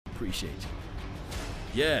Appreciate you.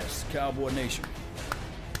 Yes, Cowboy Nation.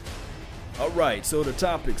 All right, so the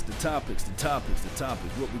topics,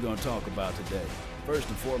 what we're going to talk about today. First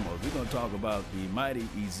and foremost, we're going to talk about the mighty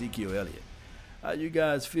Ezekiel Elliott. How you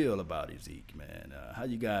guys feel about Zeke, man? How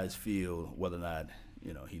you guys feel whether or not,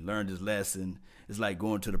 he learned his lesson? It's like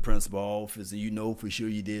going to the principal office and you know for sure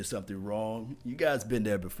you did something wrong. You guys been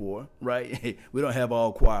there before, right? We don't have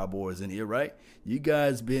all choir boys in here, right? You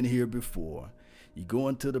guys been here before. You go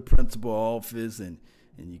into the principal office and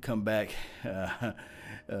you come back and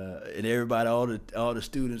everybody, all the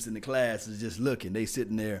students in the class is just looking. They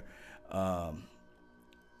sitting there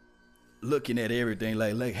looking at everything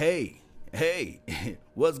like, hey,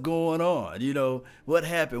 what's going on? What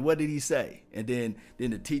happened? What did he say? And then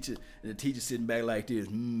the teacher sitting back like this.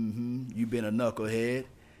 You been a knucklehead.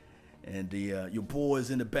 And your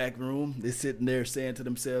boys in the back room, they're sitting there saying to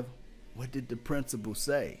themselves, what did the principal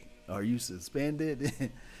say? Are you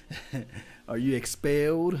suspended? Are you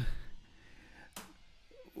expelled?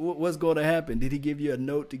 What's going to happen? Did he give you a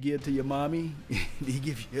note to give to your mommy? Did he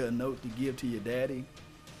give you a note to give to your daddy?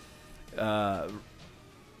 So,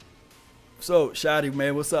 Shadi,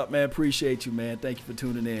 man, what's up, man? Appreciate you, man. Thank you for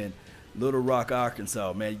tuning in. Little Rock,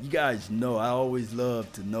 Arkansas, man. You guys know I always love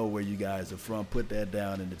to know where you guys are from. Put that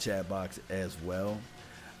down in the chat box as well.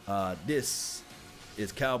 This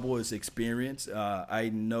is Cowboys Experience. I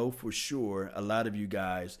know for sure a lot of you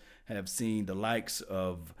guys have seen the likes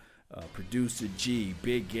of Producer G,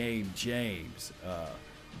 Big Game James,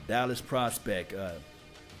 Dallas Prospect,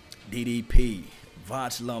 DDP,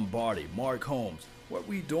 Voch Lombardi, Mark Holmes. What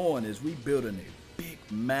we doing is we building a big,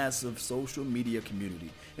 massive social media community.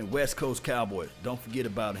 And West Coast Cowboys, don't forget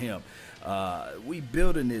about him. We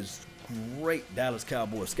building this great Dallas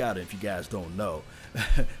Cowboy scouting, if you guys don't know.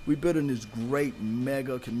 We building this great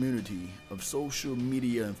mega community of social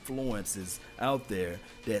media influences out there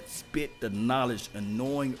that spit the knowledge and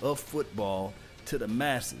knowing of football to the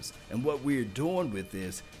masses. And what we're doing with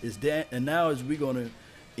this is that, and now is we're going to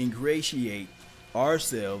ingratiate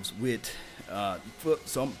ourselves with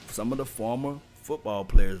some of the former football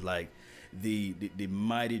players, like the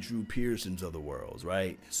mighty Drew Pearsons of the world,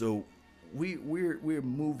 right? So we're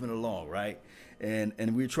moving along, right?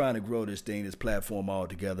 And we're trying to grow this platform all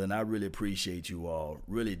together, and I really appreciate you all,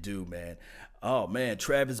 really do, man. Oh man,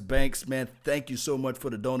 Travis Banks, man, thank you so much for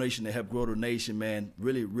the donation to help grow the nation, man.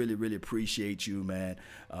 Really, really, really appreciate you, man.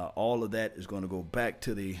 All of that is going to go back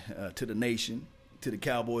to the nation, to the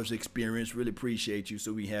Cowboys Experience. Really appreciate you,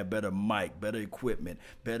 so we have better mic, better equipment,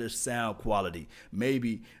 better sound quality.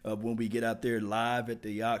 Maybe when we get out there live at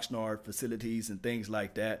the Oxnard facilities and things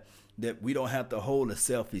like that, that we don't have to hold a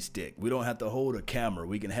selfie stick. We don't have to hold a camera.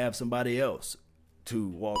 We can have somebody else to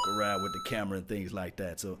walk around with the camera and things like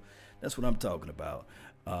that. So that's what I'm talking about.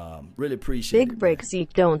 Really appreciate it. Big break,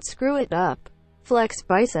 Zeke, don't screw it up. Flex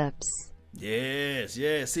biceps. Yes.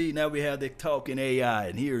 See, now we have the talking AI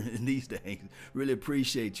and here in these things. Really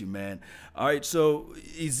appreciate you, man. All right, so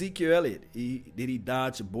Ezekiel Elliott, did he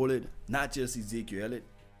dodge a bullet? Not just Ezekiel Elliott,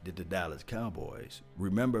 did the Dallas Cowboys.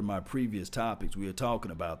 Remember my previous topics, we were talking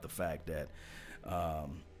about the fact that,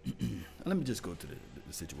 let me just go to the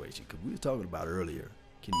situation, because we were talking about earlier,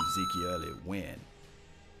 can Ezekiel Elliott win?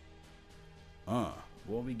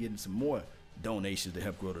 Well, we getting some more donations to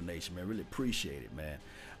help grow the nation, man. Really appreciate it, man.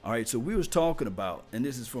 All right, so we was talking about, and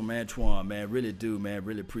this is from Antoine, man. Really do, man.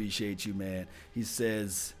 Really appreciate you, man. He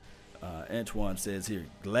says, Antoine says here,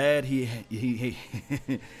 glad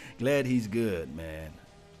glad he's good, man.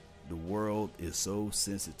 The world is so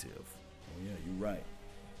sensitive. Oh yeah, you're right.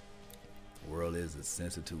 The world is a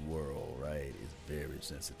sensitive world, right? It's very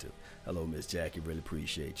sensitive. Hello, Miss Jackie. Really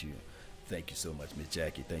appreciate you. Thank you so much, Miss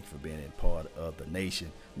Jackie. Thank you for being a part of the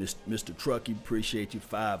nation. Mr. Truckee, appreciate you.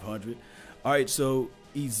 500. All right, so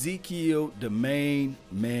Ezekiel, the main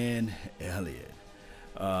man, Elliott.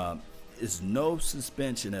 It's no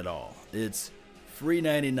suspension at all. It's free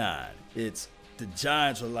 99. It's the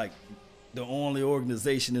Giants are like the only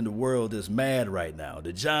organization in the world that's mad right now.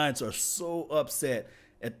 The Giants are so upset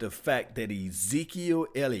at the fact that Ezekiel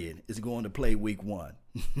Elliott is going to play week 1.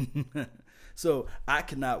 So I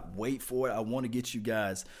cannot wait for it. I want to get you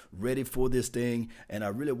guys ready for this thing, and I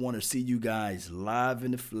really want to see you guys live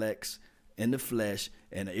in the flesh,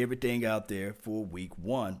 and everything out there for week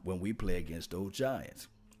 1 when we play against those Giants.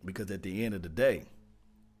 Because at the end of the day,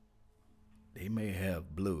 they may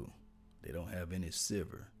have blue. They don't have any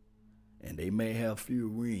silver. And they may have few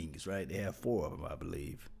rings, right? They have 4 of them, I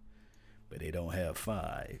believe. But they don't have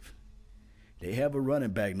 5. They have a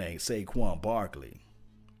running back named Saquon Barkley.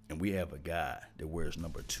 And we have a guy that wears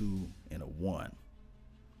number 2 and a 1.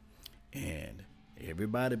 And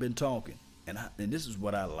everybody been talking. And this is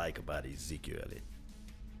what I like about Ezekiel Elliott.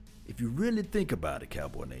 If you really think about it,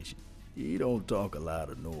 Cowboy Nation, he don't talk a lot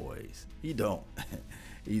of noise. He don't.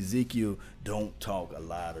 Ezekiel don't talk a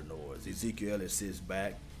lot of noise. Ezekiel Elliott sits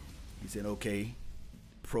back. He said, okay,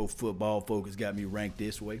 Pro Football Focus got me ranked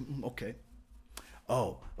this way. Okay.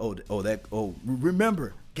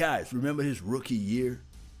 Remember, guys, remember his rookie year?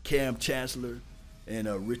 Cam Chancellor and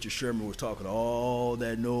Richard Sherman was talking all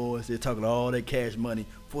that noise. They're talking all that cash money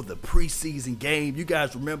for the preseason game. You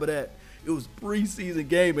guys remember that? It was preseason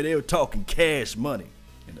game, and they were talking cash money.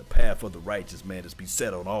 And the path of the righteous man is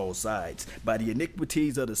beset on all sides by the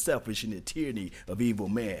iniquities of the selfish and the tyranny of evil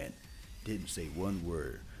man. Didn't say one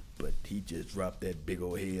word, but he just dropped that big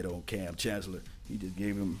old head on Cam Chancellor. He just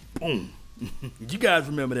gave him, boom. You guys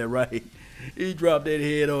remember that, right? He dropped that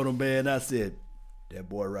head on him, man. I said, that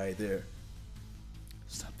boy right there,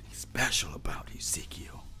 something special about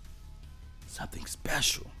Ezekiel. Something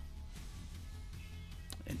special.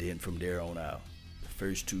 And then from there on out, the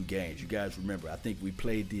first two games, you guys remember, I think we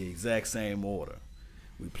played the exact same order.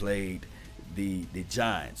 We played the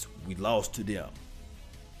Giants. We lost to them.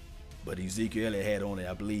 But Ezekiel Elliott had only,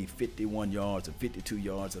 I believe, 51 yards or 52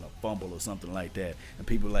 yards and a fumble or something like that. And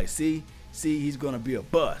people were like, see, he's going to be a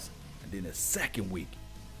bust. And then the second week,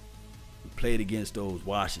 we played against those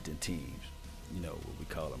Washington teams. You know what we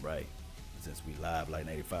call them, right? Since we live like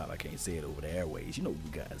 95, I can't say it over the airways. You know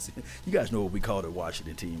you guys know what we call the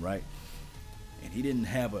Washington team, right? And he didn't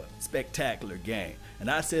have a spectacular game. And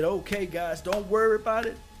I said, okay, guys, don't worry about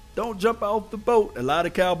it. Don't jump off the boat. A lot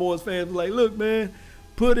of Cowboys fans were like, look, man,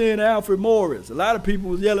 put in Alfred Morris. A lot of people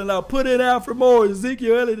was yelling out, put in Alfred Morris.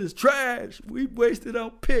 Ezekiel Elliott is trash. We wasted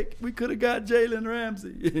on pick. We could have got Jalen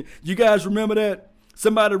Ramsey. You guys remember that?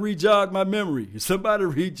 Somebody re-jog my memory.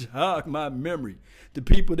 The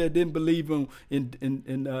people that didn't believe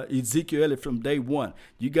in Ezekiel Elliott from day one.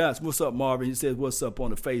 You guys, what's up, Marvin? He says, what's up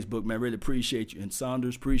on the Facebook, man? Really appreciate you. And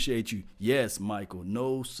Saunders, appreciate you. Yes, Michael,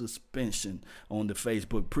 no suspension on the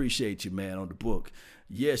Facebook. Appreciate you, man, on the book.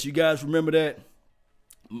 Yes, you guys remember that?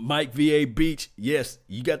 Mike V.A. Beach, yes,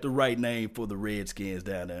 you got the right name for the Redskins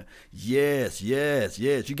down there. Yes.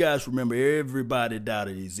 You guys remember everybody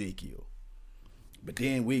doubted Ezekiel. But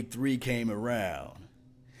then week 3 came around,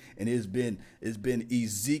 and it's been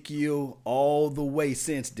Ezekiel all the way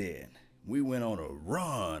since then. We went on a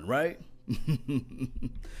run, right?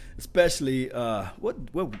 Especially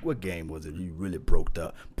what game was it? He really broke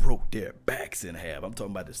their backs in half. I'm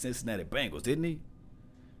talking about the Cincinnati Bengals, didn't he?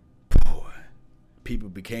 Boy, people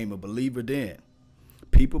became a believer then.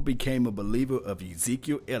 People became a believer of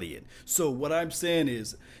Ezekiel Elliott. So what I'm saying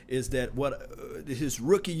is that his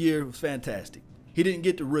rookie year was fantastic. He didn't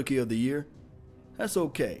get the rookie of the year. That's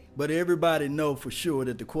okay. But everybody know for sure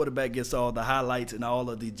that the quarterback gets all the highlights and all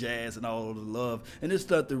of the jazz and all of the love. And there's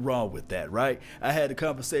nothing wrong with that, right? I had a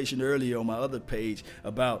conversation earlier on my other page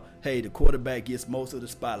about, hey, the quarterback gets most of the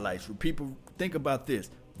spotlights. For people, think about this.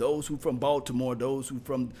 Those who from Baltimore, those who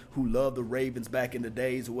love the Ravens back in the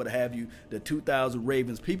days or what have you, the 2000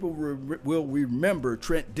 Ravens, people will remember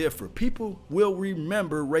Trent Dilfer. People will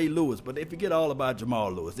remember Ray Lewis, but they forget all about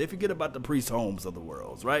Jamal Lewis. They forget about the Priest Holmes of the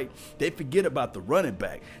world, right? They forget about the running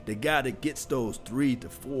back, the guy that gets those 3 to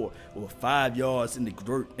 4 or 5 yards in the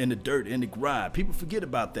dirt, in the grind. People forget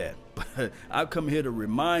about that. But I've come here to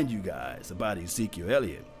remind you guys about Ezekiel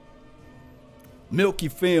Elliott. Milky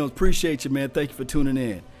Films, appreciate you, man. Thank you for tuning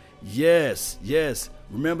in. Yes.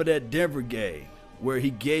 Remember that Denver game where he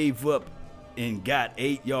gave up and got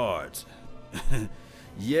 8 yards?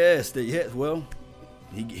 Yes. Well,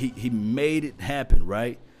 he made it happen,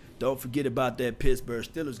 right? Don't forget about that Pittsburgh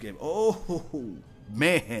Steelers game. Oh,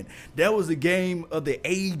 man, that was a game of the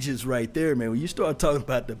ages right there, man. When you start talking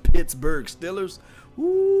about the Pittsburgh Steelers,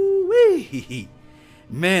 woo-wee.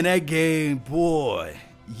 Man, that game, boy,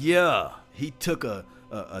 yeah. He took a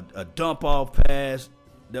dump off pass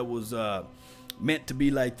that was meant to be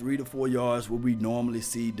like 3 to 4 yards, what we normally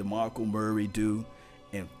see DeMarco Murray do,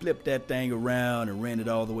 and flipped that thing around and ran it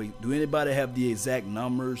all the way. Do anybody have the exact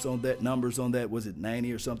numbers on that? Was it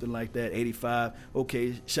 90 or something like that? 85?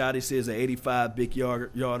 Okay, Shotty says an 85 big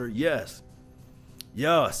yarder. Yes.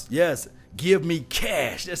 Give me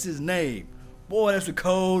cash. That's his name. Boy, that's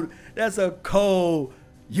a cold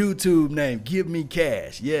YouTube name. Give me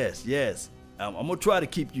cash. Yes. I'm going to try to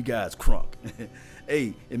keep you guys crunk.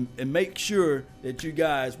 Hey, and make sure that you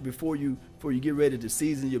guys, before you get ready to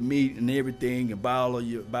season your meat and everything and buy all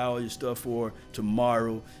your stuff for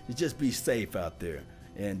tomorrow, you just be safe out there.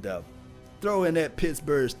 And throw in that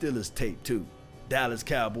Pittsburgh Steelers tape too. Dallas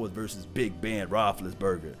Cowboys versus Big Ben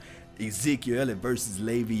Roethlisberger. Ezekiel Elliott versus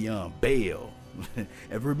Le'Veon Bell.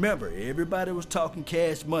 And remember, everybody was talking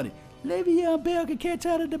cash money. Le'Veon Bell can catch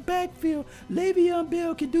out of the backfield. Le'Veon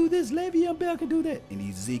Bell can do this. Le'Veon Bell can do that. And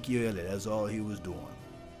Ezekiel Elliott, that's all he was doing.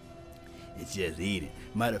 It's just eating.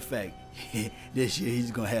 Matter of fact, this year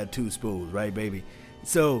he's going to have 2 spoons, right, baby?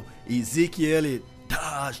 So Ezekiel Elliott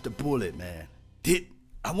dodged the bullet, man.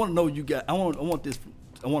 I want to know you guys. I want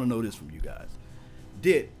to know this from you guys.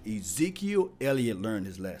 Did Ezekiel Elliott learn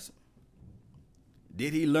his lesson?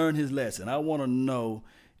 Did he learn his lesson? I want to know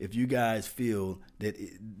if you guys feel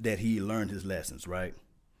that he learned his lessons, right?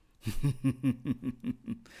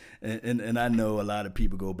 and I know a lot of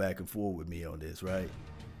people go back and forth with me on this, right?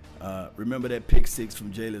 Remember that pick 6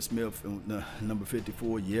 from Jalen Smith, number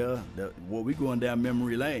 54? Yeah, we're going down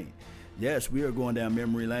memory lane. Yes, we are going down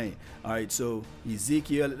memory lane. All right, so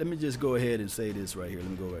Ezekiel, let me just go ahead and say this right here. Let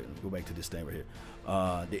me go back to this thing right here.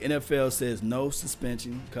 The NFL says no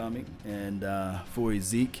suspension coming, and for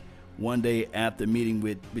Zeke, one day after meeting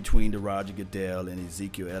between Roger Goodell and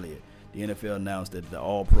Ezekiel Elliott, the NFL announced that the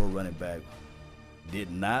All-Pro running back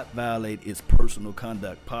did not violate its personal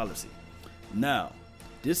conduct policy. Now,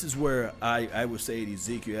 this is where I would say that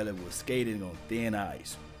Ezekiel Elliott was skating on thin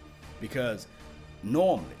ice, because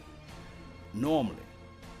normally,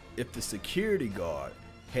 if the security guard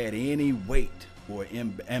had any weight or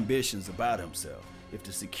ambitions about himself, if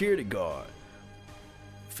the security guard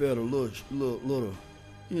felt a little,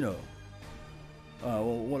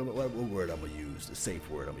 what word I'm gonna use? The safe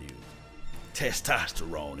word I'm gonna use.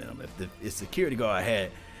 Testosterone in him. If the security guard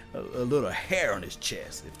had a little hair on his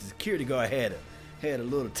chest, if the security guard had a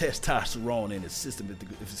little testosterone in his system, if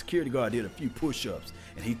the security guard did a few push-ups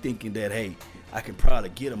and he thinking that, hey, I can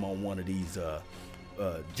probably get him on one of these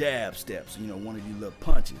jab steps, one of these little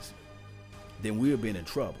punches, then we'll be in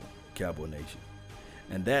trouble, Cowboy Nation.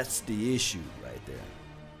 And that's the issue right there.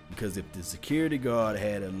 Because if the security guard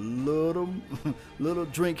had a little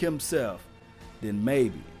drink himself, then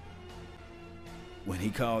maybe when he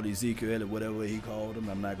called Ezekiel Elliott, whatever he called him,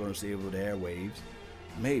 I'm not going to say it over the airwaves,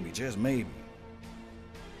 maybe, just maybe,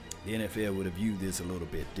 the NFL would have viewed this a little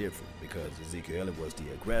bit different, because Ezekiel Elliott was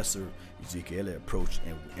the aggressor. Ezekiel Elliott approached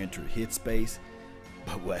and entered hit space.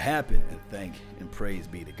 But what happened, and thank and praise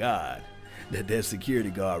be to God, that security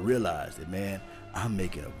guard realized that, man, I'm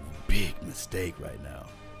making a big mistake right now.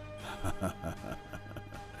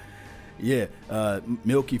 Yeah,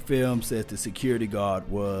 Milky Film says the security guard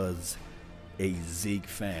was a Zeke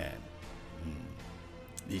fan.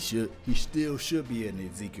 He still should be an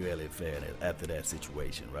Ezekiel Elliott fan after that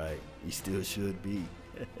situation, right? He still should be.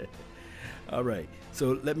 All right,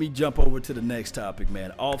 so let me jump over to the next topic,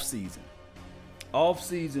 man. Off season,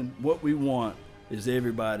 what we want is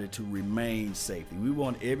everybody to remain safe. We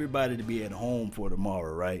want everybody to be at home for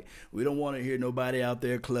tomorrow, right? We don't want to hear nobody out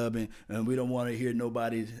there clubbing, and we don't want to hear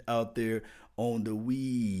nobody out there on the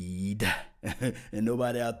weed and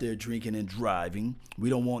nobody out there drinking and driving. We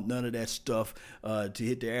don't want none of that stuff to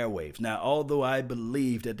hit the airwaves. Now, although I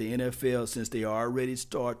believe that the NFL, since they already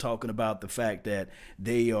start talking about the fact that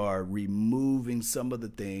they are removing some of the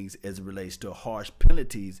things as it relates to harsh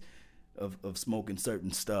penalties of smoking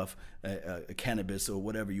certain stuff, cannabis or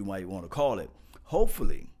whatever you might want to call it.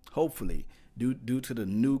 Hopefully, due to the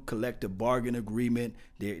new collective bargain agreement,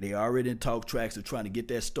 they already in talk tracks of trying to get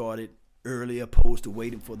that started early, opposed to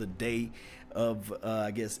waiting for the day of,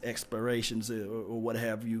 expirations or what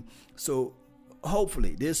have you. So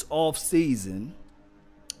hopefully this off season,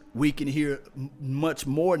 we can hear much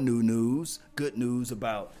more good news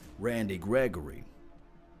about Randy Gregory.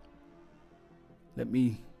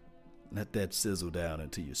 Let that sizzle down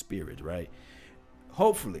into your spirit, right?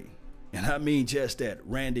 Hopefully, and I mean just that,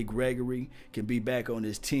 Randy Gregory can be back on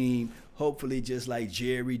his team. Hopefully, just like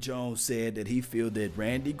Jerry Jones said, that he feels that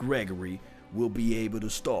Randy Gregory will be able to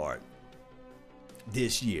start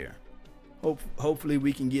this year. Hopefully,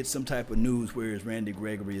 we can get some type of news whereas Randy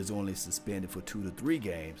Gregory is only suspended for 2 to 3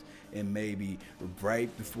 games, and maybe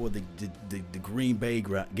right before the Green Bay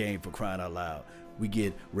game, for crying out loud, we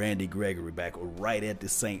get Randy Gregory back, or right at the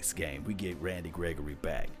Saints game, we get Randy Gregory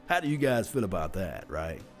back. How do you guys feel about that,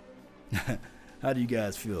 right? How do you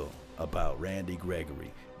guys feel about Randy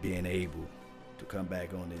Gregory being able to come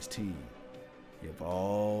back on this team if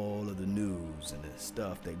all of the news and the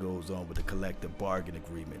stuff that goes on with the collective bargain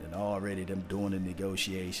agreement, and already them doing the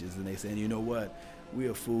negotiations, and they saying, you know what,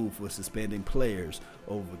 we're a fool for suspending players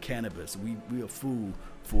over cannabis. We a fool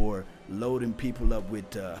for loading people up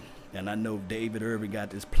with and I know David Irving got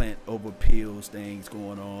this plant over pills things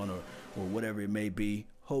going on, or whatever it may be.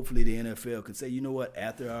 Hopefully the NFL can say, you know what,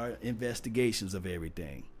 after our investigations of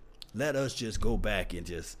everything, let us just go back and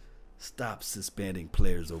just stop suspending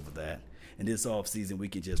players over that. And this offseason, we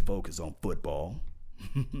can just focus on football.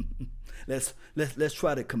 let's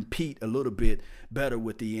try to compete a little bit better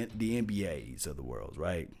with the NBAs of the world,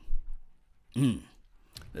 right?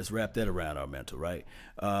 Let's wrap that around our mental, right?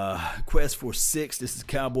 Quest for 6. This is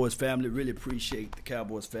Cowboys family. Really appreciate the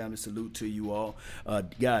Cowboys family. Salute to you all.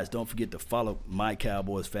 Guys, don't forget to follow my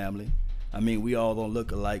Cowboys family. I mean, we all don't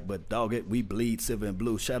look alike, but dog it, we bleed silver and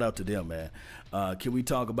blue. Shout out to them, man. Can we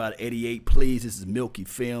talk about 88, please? This is Milky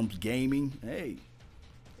Films Gaming. Hey,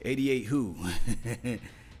 88 who?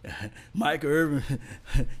 Michael Irvin,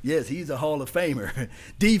 yes, he's a Hall of Famer.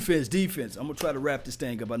 Defense. I'm going to try to wrap this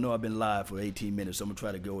thing up. I know I've been live for 18 minutes, so I'm going to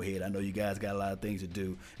try to go ahead. I know you guys got a lot of things to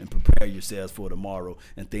do and prepare yourselves for tomorrow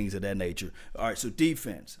and things of that nature. All right, so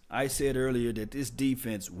defense. I said earlier that this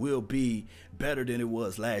defense will be better than it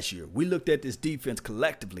was last year. We looked at this defense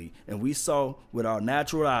collectively, and we saw with our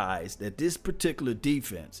natural eyes that this particular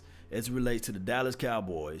defense, as it relates to the Dallas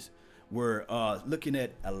Cowboys, we're looking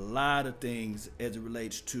at a lot of things as it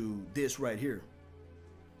relates to this right here.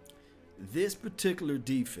 This particular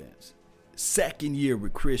defense, second year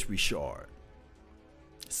with Chris Richard.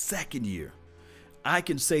 Second year. I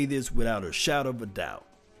can say this without a shadow of a doubt,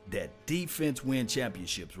 that defense win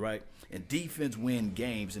championships, right? And defense win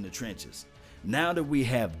games in the trenches. Now that we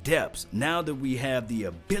have depth, now that we have the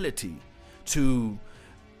ability to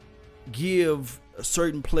give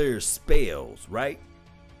certain players spells, right?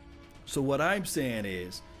 So what I'm saying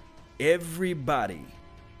is everybody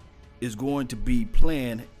is going to be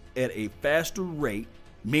playing at a faster rate,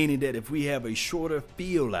 meaning that if we have a shorter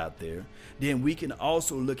field out there, then we can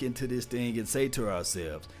also look into this thing and say to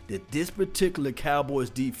ourselves that this particular Cowboys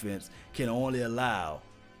defense can only allow,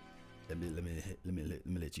 let me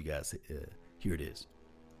let you guys here it is.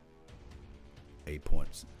 8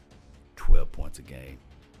 points, 12 points a game,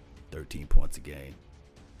 13 points a game.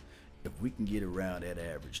 If we can get around that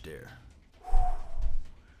average there,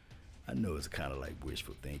 I know it's kind of like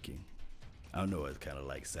wishful thinking. I know it's kind of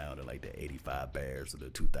like sounding like the 85 Bears or the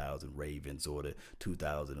 2000 Ravens or the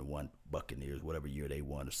 2001 Buccaneers, whatever year they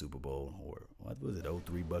won the Super Bowl, or what was it,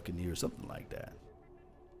 03 Buccaneers, something like that.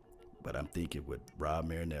 But I'm thinking with Rob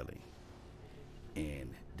Marinelli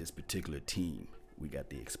and this particular team, we got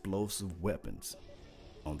the explosive weapons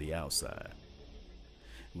on the outside.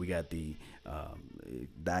 We got the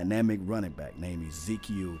dynamic running back named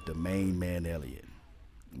Ezekiel, the main man Elliott.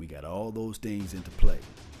 We got all those things into play.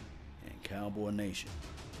 And Cowboy Nation,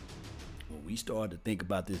 when we start to think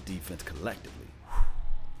about this defense collectively,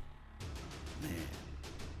 man,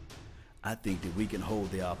 I think that we can hold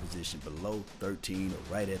the opposition below 13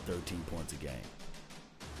 or right at 13 points a game.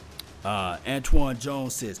 Antoine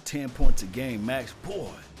Jones says 10 points a game, Max. Boy,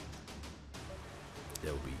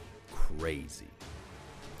 that would be crazy.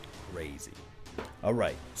 All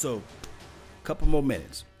right, so a couple more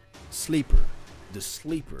minutes. The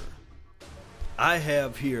sleeper. I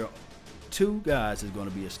have here two guys that's going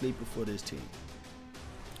to be a sleeper for this team.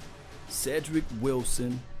 Cedric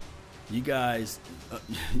Wilson. You guys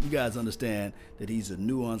understand that he's a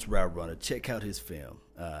nuanced route runner. Check out his film.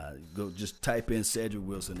 Go just type in Cedric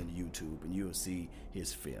Wilson in YouTube and you'll see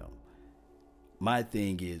his film. My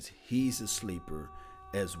thing is he's a sleeper,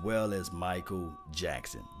 as well as Michael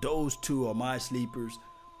Jackson. Those two are my sleepers.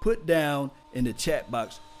 Put down in the chat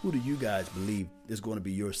box, who do you guys believe is going to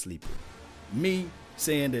be your sleeper? Me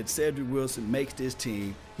saying that Cedric Wilson makes this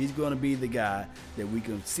team. He's going to be the guy that we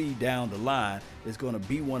can see down the line is going to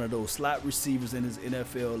be one of those slot receivers in this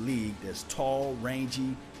NFL league that's tall,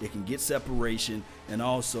 rangy, that can get separation and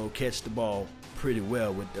also catch the ball pretty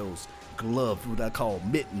well with those gloves, what I call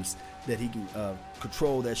mittens, that he can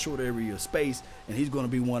control that short area of space, and he's going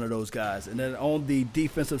to be one of those guys. And then on the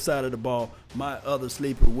defensive side of the ball, my other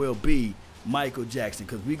sleeper will be Michael Jackson,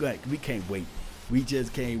 because we can't wait. We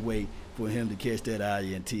just can't wait for him to catch that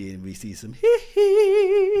INT and we see some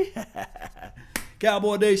hee-hee.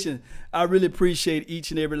 Cowboy Nation, I really appreciate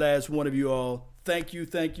each and every last one of you all. Thank you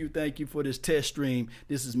for this test stream.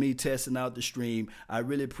 This is me testing out the stream. I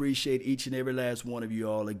really appreciate each and every last one of you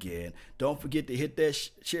all again. Don't forget to hit that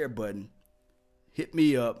share button. Hit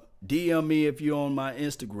me up. DM me if you're on my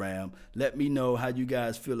Instagram. Let me know how you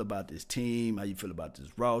guys feel about this team, how you feel about this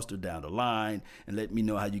roster down the line, and let me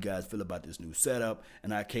know how you guys feel about this new setup.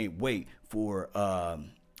 And I can't wait for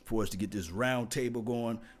us to get this round table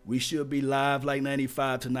going. We should be live like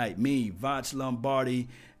 95 tonight. Me, Vince Lombardi,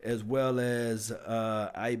 as well as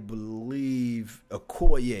I believe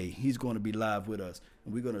Okoye. He's going to be live with us.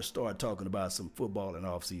 And we're going to start talking about some football and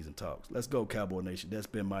off-season talks. Let's go, Cowboy Nation. That's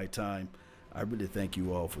been my time. I really thank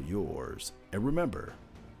you all for yours. And remember,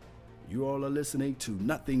 you all are listening to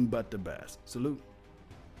nothing but the best. Salute.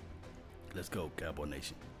 Let's go, Cowboy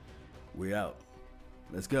Nation. We're out.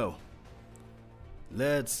 Let's go.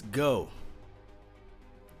 Let's go.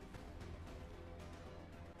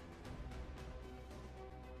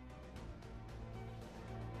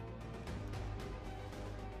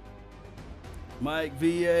 Mike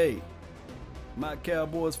VA, my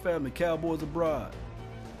Cowboys family, Cowboys abroad.